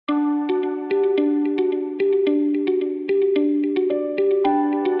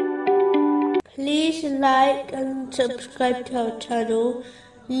like and subscribe to our channel.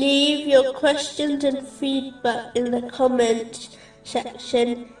 Leave your questions and feedback in the comments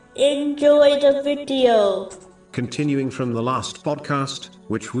section. Enjoy the video. Continuing from the last podcast,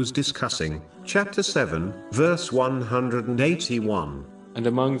 which was discussing chapter 7, verse 181. And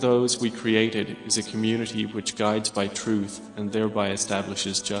among those we created is a community which guides by truth and thereby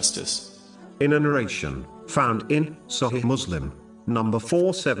establishes justice. In a narration found in Sahih Muslim, number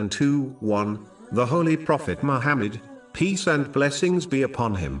 4721, the Holy Prophet Muhammad, peace and blessings be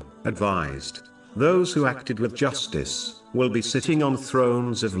upon him, advised, those who acted with justice will be sitting on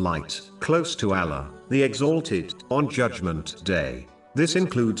thrones of light, close to Allah, the Exalted, on Judgment Day. This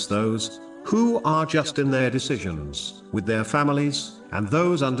includes those who are just in their decisions with their families, and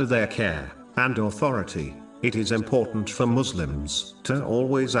those under their care and authority. It is important for Muslims to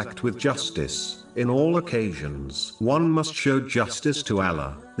always act with justice. In all occasions, one must show justice to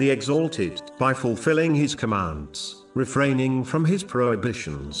Allah, the Exalted, by fulfilling His commands, refraining from His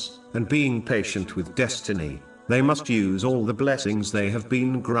prohibitions, and being patient with destiny. They must use all the blessings they have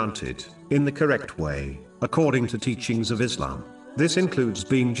been granted in the correct way, according to teachings of Islam. This includes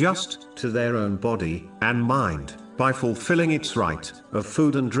being just to their own body and mind, by fulfilling its right of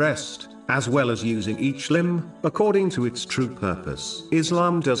food and rest, as well as using each limb according to its true purpose.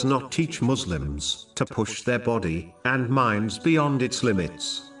 Islam does not teach Muslims to push their body and minds beyond its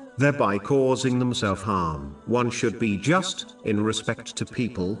limits, thereby causing them self-harm. One should be just in respect to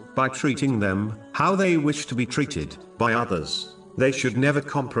people by treating them how they wish to be treated by others. They should never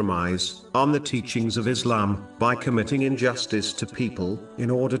compromise on the teachings of Islam by committing injustice to people in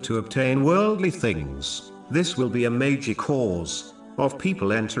order to obtain worldly things. This will be a major cause of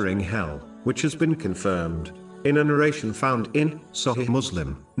people entering hell, which has been confirmed in a narration found in Sahih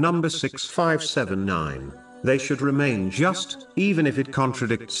Muslim, number 6579. They should remain just, even if it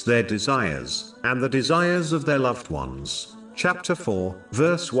contradicts their desires and the desires of their loved ones. Chapter 4,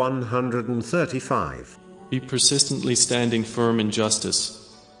 verse 135. Be persistently standing firm in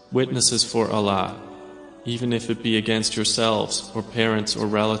justice, witnesses for Allah, even if it be against yourselves or parents or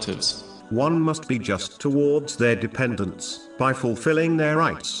relatives. One must be just towards their dependents by fulfilling their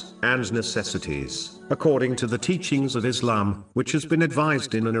rights and necessities, according to the teachings of Islam, which has been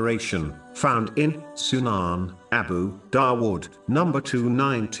advised in a narration found in Sunan Abu Dawood, number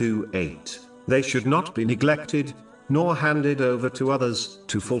 2928. They should not be neglected nor handed over to others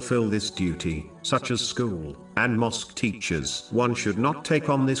to fulfill this duty, such as school and mosque teachers. One should not take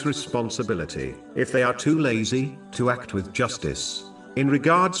on this responsibility if they are too lazy to act with justice. In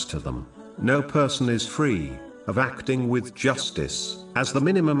regards to them, no person is free of acting with justice, as the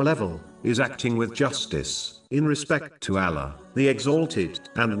minimum level is acting with justice in respect to Allah, the Exalted,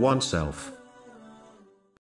 and oneself.